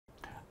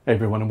Hey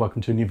everyone, and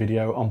welcome to a new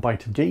video on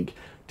Bite of Geek.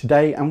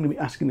 Today I'm going to be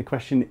asking the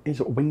question, is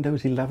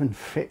Windows 11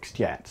 fixed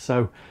yet?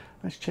 So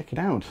let's check it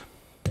out.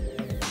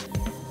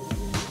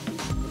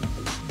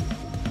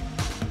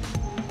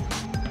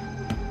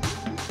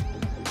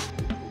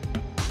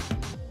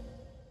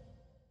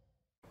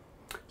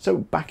 So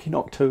back in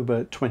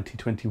October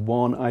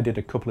 2021 I did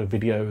a couple of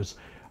videos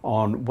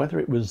on whether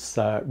it was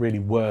really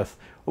worth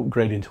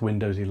upgrading to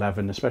Windows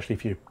 11, especially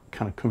if you're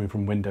kind of coming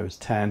from Windows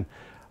 10.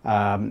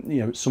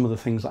 Some of the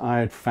things that I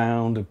had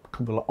found, a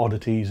couple of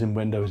oddities in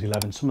Windows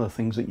 11, some of the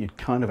things that you'd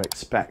kind of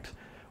expect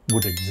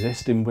would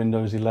exist in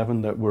Windows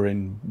 11 that were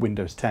in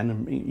Windows 10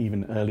 and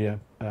even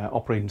earlier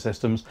operating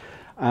systems.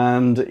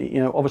 And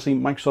obviously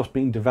Microsoft's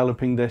been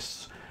developing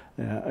this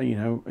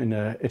in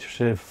an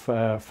iterative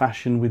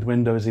fashion with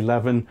Windows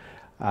 11,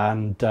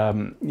 and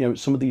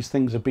some of these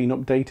things have been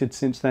updated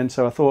since then.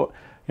 So I thought,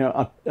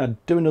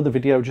 I'd do another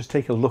video, just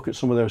take a look at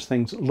some of those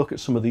things, look at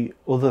some of the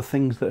other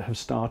things that have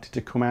started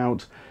to come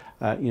out.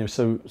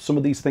 So some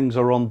of these things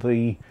are on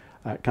the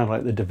kind of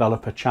like the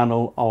developer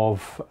channel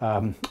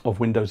of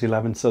Windows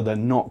 11, so they're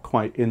not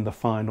quite in the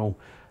final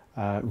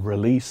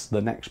release,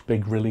 the next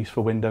big release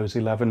for Windows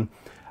 11.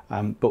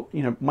 But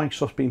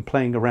Microsoft's been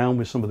playing around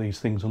with some of these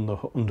things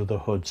under the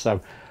hood.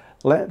 So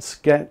let's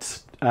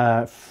get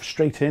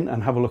straight in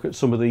and have a look at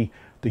some of the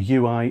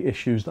UI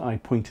issues that I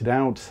pointed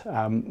out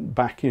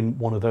back in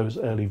one of those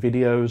early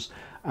videos,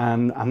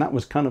 and that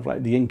was kind of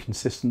like the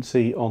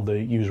inconsistency on the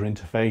user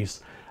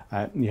interface.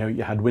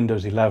 You had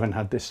Windows 11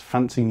 had this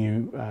fancy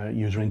new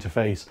user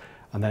interface,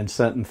 and then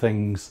certain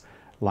things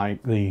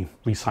like the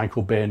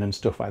recycle bin and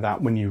stuff like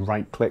that, when you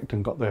right clicked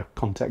and got the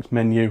context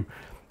menu,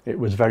 it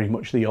was very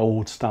much the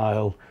old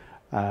style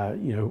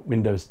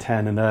Windows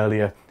 10 and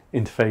earlier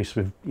interface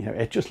with,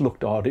 it just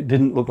looked odd. It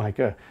didn't look like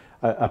a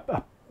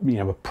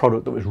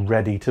product that was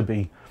ready to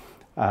be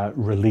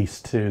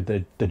released to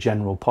the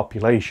general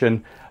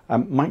population.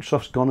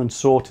 Microsoft's gone and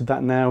sorted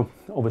that now.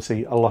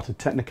 Obviously a lot of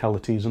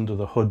technicalities under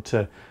the hood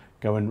to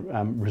go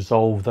and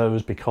resolve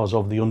those because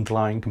of the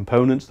underlying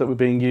components that were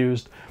being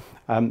used,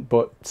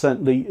 but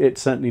it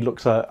certainly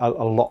looks a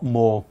lot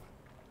more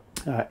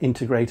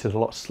integrated, a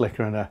lot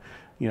slicker,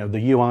 and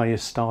the UI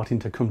is starting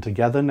to come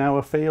together now,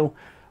 I feel.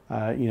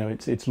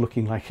 It's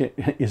looking like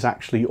it is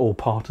actually all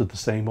part of the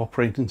same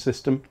operating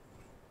system.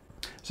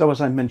 So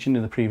as I mentioned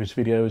in the previous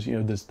videos,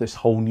 there's this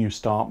whole new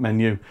start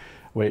menu,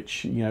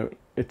 which,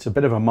 it's a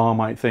bit of a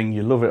Marmite thing.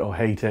 You love it or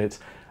hate it.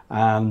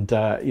 And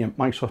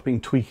Microsoft's been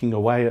tweaking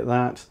away at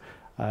that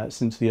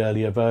since the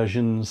earlier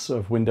versions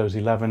of Windows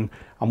 11.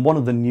 And one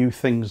of the new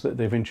things that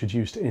they've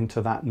introduced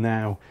into that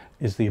now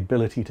is the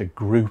ability to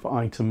group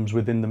items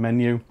within the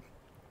menu,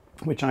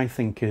 which I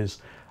think is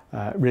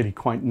really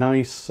quite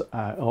nice.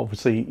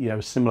 Obviously,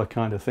 a similar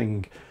kind of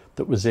thing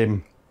that was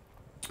in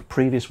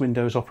previous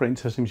Windows operating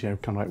systems, kind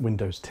of like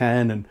Windows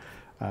 10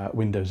 and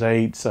Windows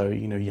 8. So,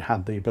 you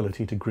had the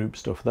ability to group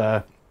stuff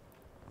there.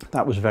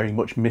 That was very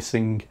much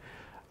missing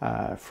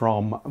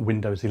from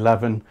Windows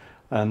 11.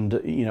 And,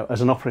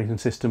 as an operating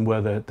system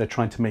where they're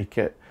trying to make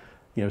it,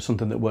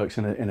 something that works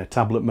in a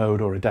tablet mode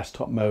or a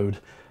desktop mode,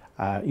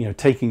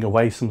 taking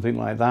away something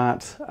like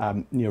that,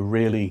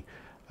 really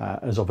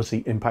has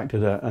obviously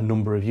impacted a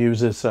number of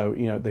users. So,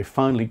 they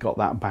finally got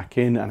that back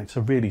in, and it's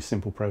a really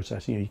simple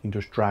process. You can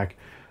just drag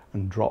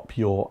and drop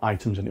your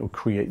items and it will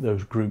create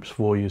those groups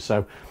for you.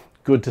 So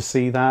good to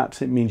see that.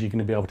 It means you're going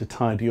to be able to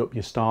tidy up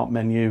your start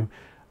menu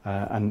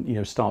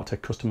and start to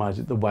customize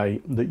it the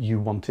way that you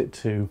want it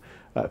to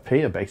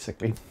appear,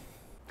 basically.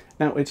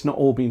 Now, it's not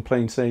all been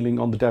plain sailing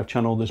on the dev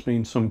channel. There's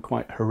been some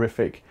quite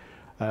horrific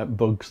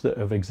bugs that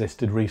have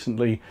existed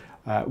recently.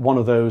 One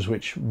of those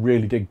which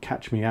really did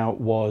catch me out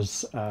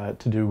was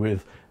to do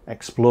with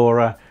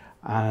Explorer,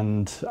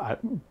 and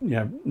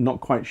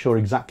not quite sure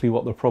exactly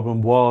what the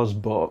problem was,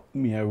 but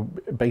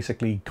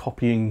basically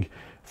copying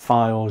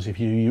files.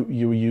 If you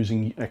were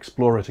using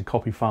Explorer to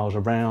copy files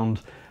around,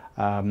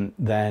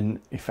 then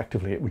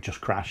effectively it would just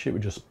crash. It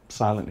would just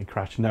silently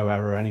crash, no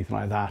error or anything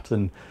like that,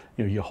 and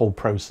your whole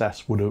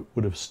process would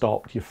have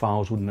stopped. Your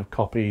files wouldn't have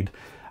copied,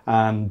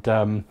 and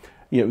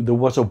there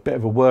was a bit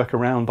of a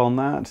workaround on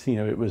that.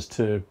 It was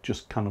to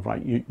just kind of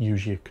like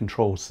use your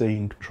Control-C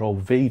and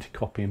Control-V to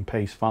copy and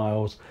paste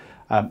files.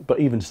 But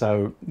even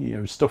so,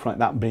 stuff like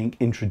that being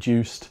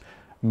introduced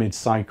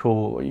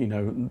mid-cycle, you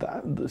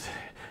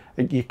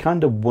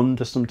kind of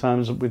wonder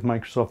sometimes with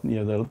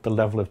Microsoft, the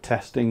level of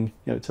testing.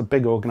 It's a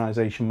big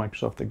organization,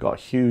 Microsoft. They've got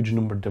a huge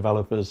number of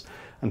developers,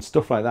 and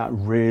stuff like that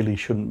really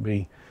shouldn't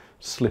be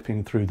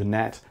slipping through the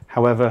net.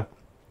 However,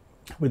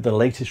 with the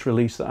latest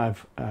release that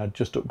I've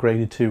just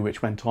upgraded to,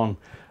 which went on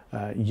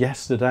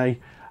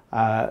yesterday,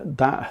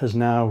 that has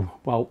now,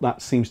 well,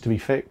 that seems to be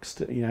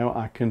fixed.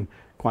 I can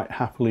quite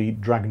happily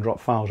drag and drop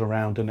files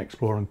around and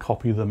explore and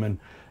copy them, and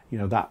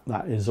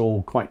that is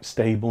all quite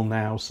stable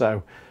now.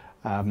 So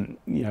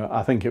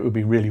I think it would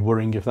be really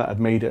worrying if that had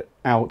made it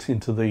out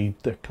into the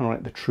kind of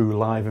like the true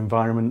live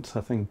environment.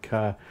 I think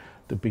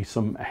there'd be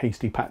some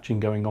hasty patching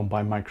going on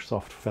by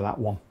Microsoft for that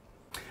one.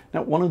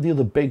 Now, one of the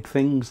other big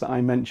things that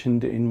I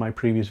mentioned in my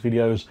previous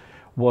videos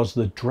was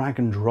the drag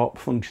and drop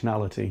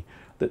functionality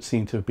that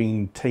seemed to have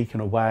been taken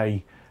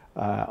away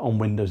on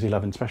Windows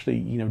 11, especially,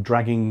 you know,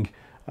 dragging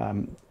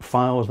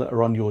files that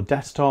are on your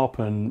desktop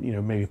and, you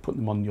know, maybe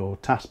putting them on your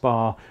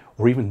taskbar,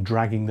 or even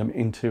dragging them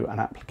into an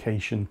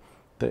application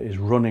that is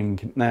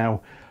running.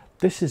 Now,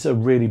 this is a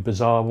really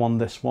bizarre one,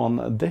 this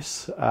one.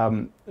 This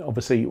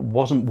obviously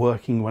wasn't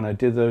working when I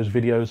did those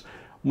videos.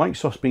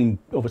 Microsoft's been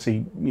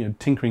obviously, you know,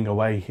 tinkering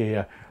away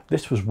here.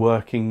 This was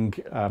working,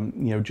 you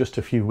know, just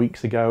a few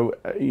weeks ago.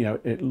 You know,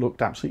 it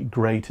looked absolutely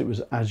great. It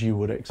was as you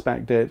would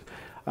expect it.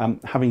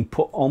 Having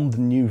put on the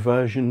new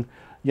version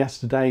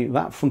yesterday,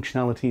 that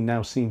functionality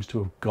now seems to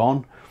have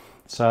gone.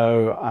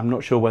 So I'm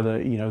not sure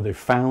whether, you know, they've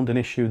found an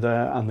issue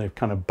there and they've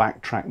kind of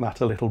backtracked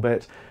that a little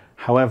bit.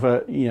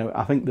 However, you know,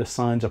 I think the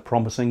signs are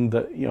promising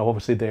that, you know,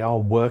 obviously they are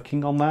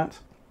working on that,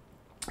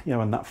 you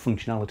know, and that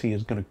functionality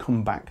is going to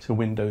come back to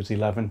Windows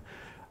 11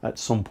 at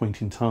some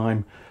point in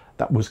time.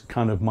 That was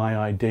kind of my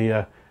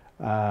idea,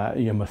 you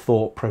know, my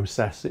thought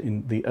process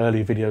in the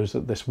early videos,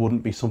 that this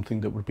wouldn't be something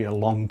that would be a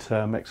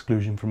long-term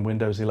exclusion from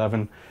Windows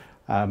 11.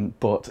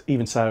 But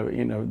even so,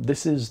 you know,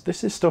 this is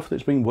stuff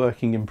that's been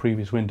working in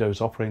previous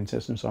Windows operating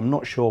systems. So I'm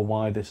not sure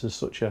why this is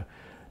such a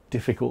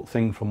difficult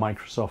thing for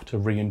Microsoft to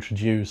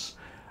reintroduce.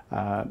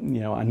 You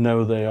know, I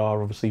know they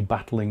are obviously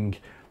battling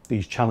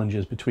these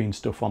challenges between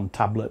stuff on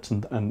tablets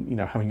and you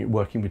know, having it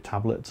working with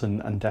tablets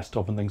and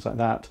desktop and things like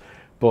that.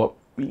 But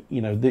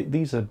you know,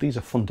 these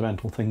are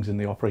fundamental things in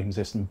the operating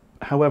system.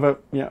 However,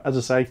 you know, as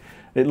I say,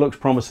 it looks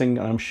promising,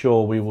 and I'm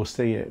sure we will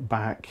see it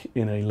back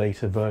in a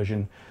later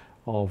version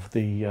of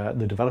the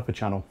developer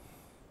channel.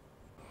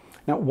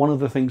 Now, one of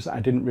the things that I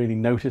didn't really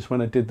notice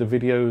when I did the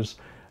videos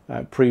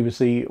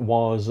previously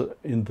was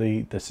in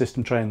the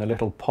system tray and the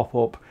little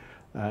pop-up.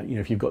 You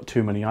know, if you've got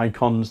too many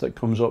icons, that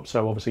comes up.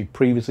 So obviously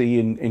previously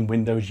in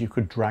Windows you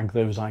could drag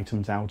those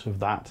items out of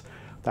that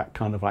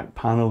kind of like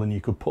panel, and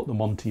you could put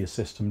them onto your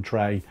system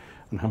tray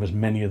and have as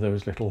many of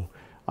those little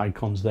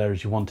icons there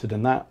as you wanted,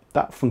 and that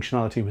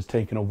functionality was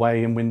taken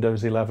away in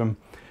Windows 11,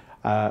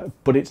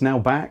 but it's now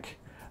back.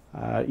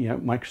 You know,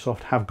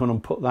 Microsoft have gone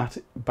and put that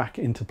back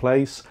into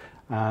place,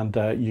 and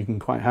you can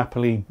quite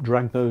happily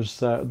drag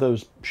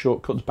those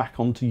shortcuts back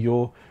onto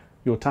your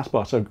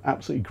taskbar. So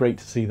absolutely great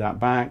to see that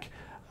back.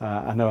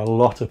 I know a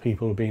lot of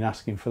people have been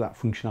asking for that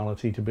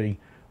functionality to be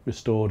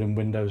restored in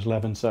Windows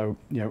 11. So,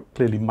 you know,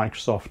 clearly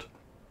Microsoft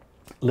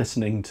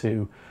listening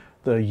to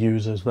the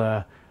users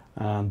there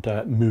and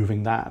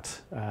moving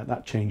that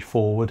change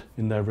forward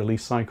in their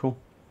release cycle.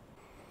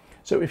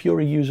 So if you're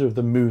a user of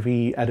the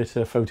movie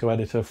editor, photo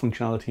editor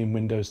functionality in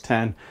Windows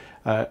 10,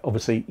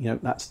 obviously, you know,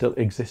 that still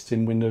exists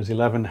in Windows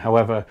 11.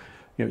 However,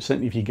 you know,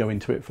 certainly if you go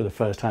into it for the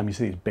first time, you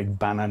see this big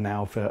banner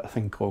now for a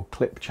thing called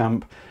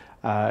Clipchamp.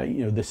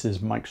 You know, this is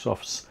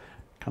Microsoft's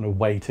kind of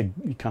way to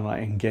kind of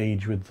like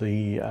engage with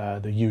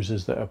the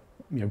users that are,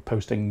 you know,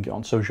 posting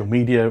on social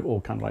media,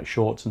 or kind of like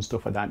shorts and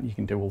stuff like that. You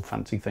can do all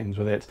fancy things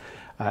with it.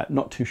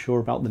 Not too sure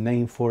about the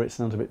name for it.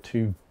 Sounds a bit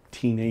too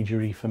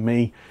teenagery for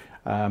me,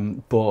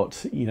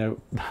 but you know,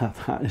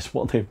 that is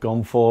what they've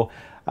gone for.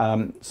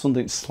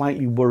 Something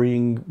slightly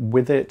worrying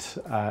with it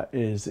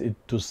is it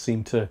does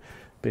seem to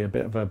be a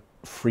bit of a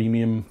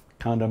freemium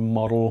kind of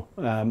model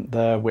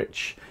there,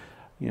 which,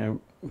 you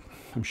know,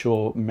 I'm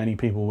sure many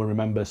people will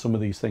remember some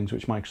of these things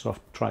which Microsoft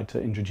tried to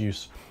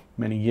introduce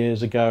many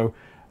years ago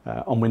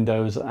on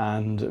Windows.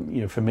 And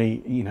you know, for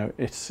me, you know,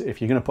 it's, if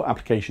you're going to put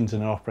applications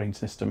in an operating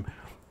system,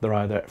 they're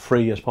either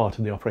free as part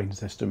of the operating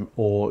system,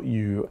 or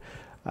you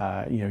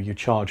know, you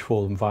charge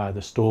for them via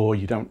the store.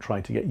 You don't try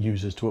to get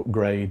users to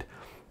upgrade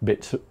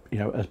bits, you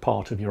know, as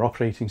part of your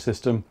operating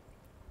system.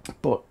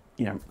 But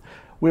you know,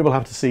 we will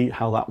have to see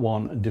how that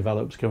one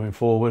develops going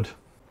forward.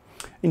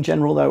 In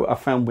general though, I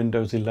found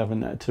Windows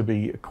 11 to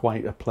be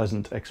quite a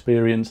pleasant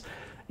experience.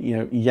 You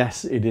know,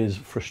 yes, it is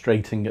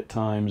frustrating at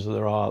times.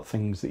 There are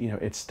things that, you know,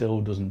 it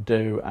still doesn't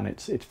do, and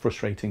it's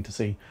frustrating to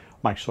see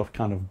Microsoft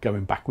kind of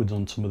going backwards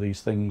on some of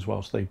these things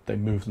whilst they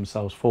move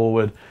themselves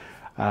forward.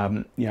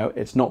 You know,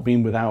 it's not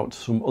been without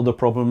some other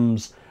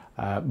problems,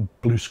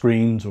 blue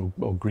screens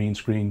or green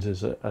screens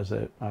as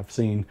I've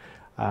seen.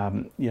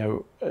 You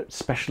know,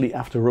 especially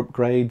after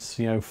upgrades,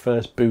 you know,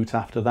 first boot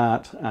after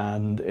that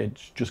and it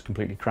just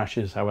completely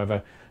crashes.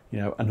 However, you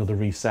know, another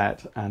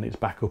reset and it's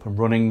back up and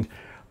running.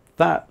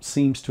 That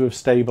seems to have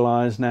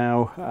stabilized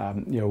now.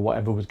 You know,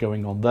 whatever was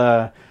going on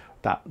there,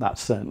 that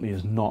certainly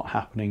is not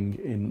happening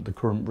in the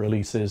current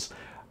releases.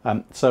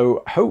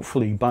 So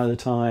hopefully by the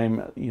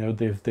time, you know,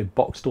 they've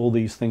boxed all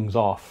these things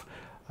off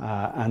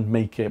and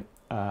make it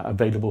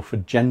available for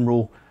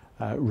general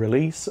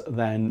release,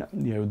 then,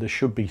 you know, there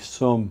should be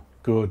some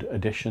good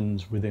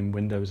additions within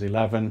Windows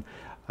 11.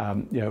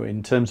 You know,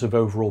 in terms of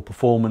overall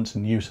performance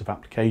and use of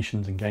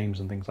applications and games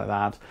and things like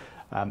that,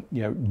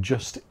 you know,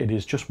 it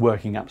is just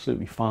working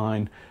absolutely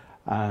fine.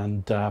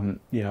 And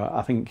you know,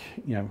 I think,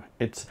 you know,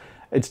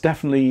 it's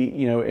definitely,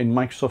 you know, in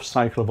Microsoft's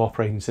cycle of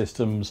operating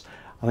systems,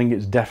 I think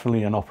it's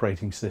definitely an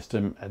operating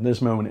system at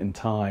this moment in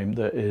time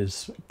that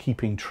is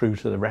keeping true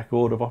to the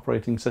record of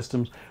operating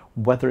systems.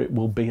 Whether it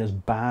will be as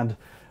bad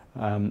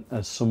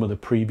as some of the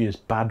previous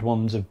bad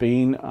ones have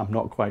been. I'm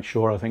not quite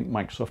sure. I think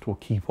Microsoft will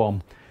keep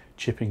on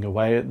chipping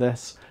away at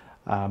this,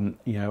 you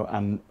know,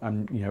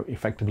 and you know,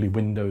 effectively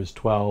Windows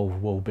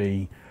 12 will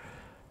be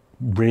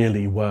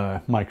really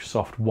where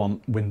Microsoft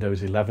want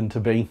Windows 11 to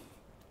be.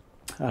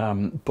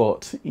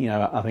 But you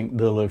know, I think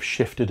they'll have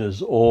shifted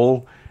us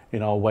all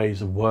in our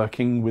ways of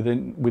working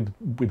with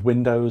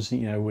Windows.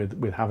 You know,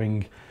 with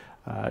having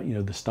you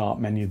know, the start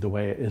menu the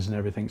way it is and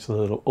everything,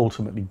 so they'll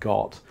ultimately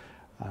got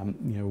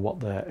you know, what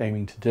they're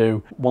aiming to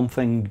do. One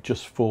thing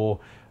just for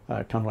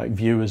kind of like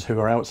viewers who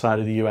are outside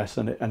of the US,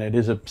 and it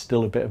is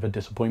still a bit of a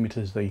disappointment,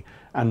 is the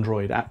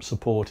Android app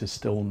support is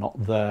still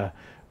not there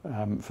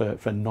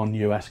for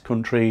non-US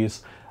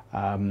countries.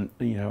 You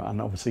know,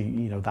 and obviously,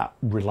 you know, that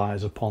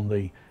relies upon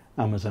the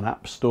Amazon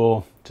App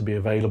Store to be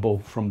available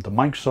from the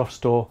Microsoft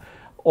Store.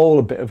 All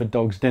a bit of a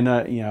dog's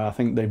dinner. You know, I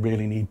think they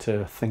really need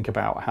to think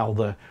about how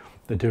they're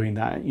doing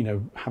that. You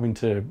know, having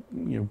to,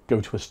 you know, go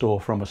to a store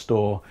from a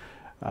store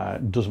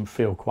doesn't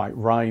feel quite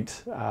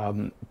right.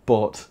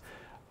 But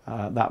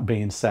that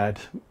being said,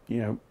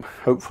 you know,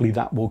 hopefully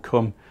that will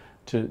come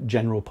to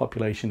general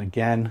population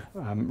again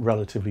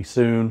relatively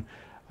soon.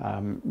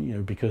 You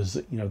know, because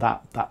you know,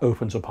 that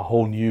opens up a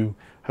whole new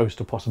host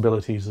of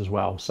possibilities as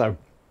well. So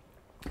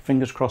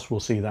fingers crossed we'll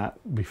see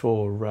that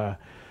before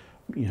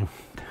you know,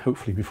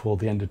 hopefully before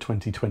the end of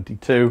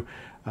 2022,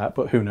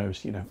 but who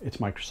knows, you know, it's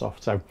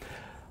Microsoft. So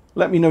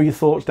let me know your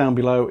thoughts down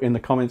below in the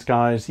comments,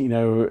 guys. You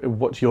know,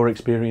 what's your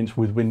experience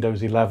with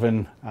Windows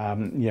 11?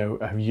 You know,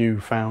 have you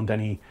found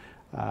any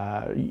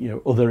you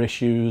know, other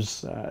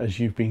issues as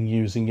you've been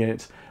using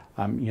it?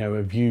 You know,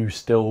 have you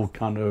still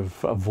kind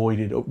of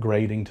avoided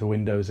upgrading to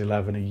Windows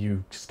 11? Are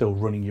you still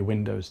running your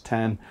Windows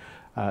 10?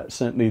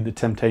 Certainly the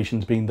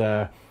temptation's been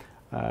there,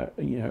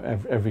 you know,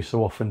 every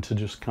so often to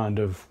just kind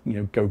of, you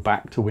know, go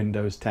back to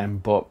Windows 10,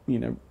 but you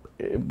know,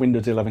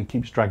 Windows 11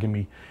 keeps dragging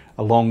me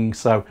along.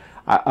 So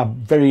I'm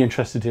very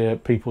interested to hear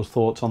people's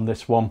thoughts on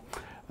this one.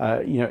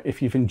 You know,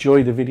 if you've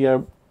enjoyed the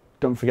video,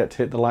 don't forget to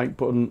hit the like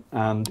button,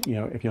 and you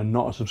know, if you're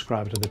not a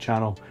subscriber to the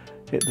channel,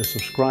 hit the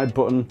subscribe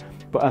button.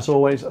 But as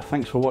always,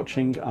 thanks for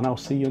watching, and I'll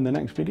see you in the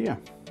next video.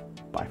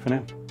 Bye for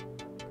now.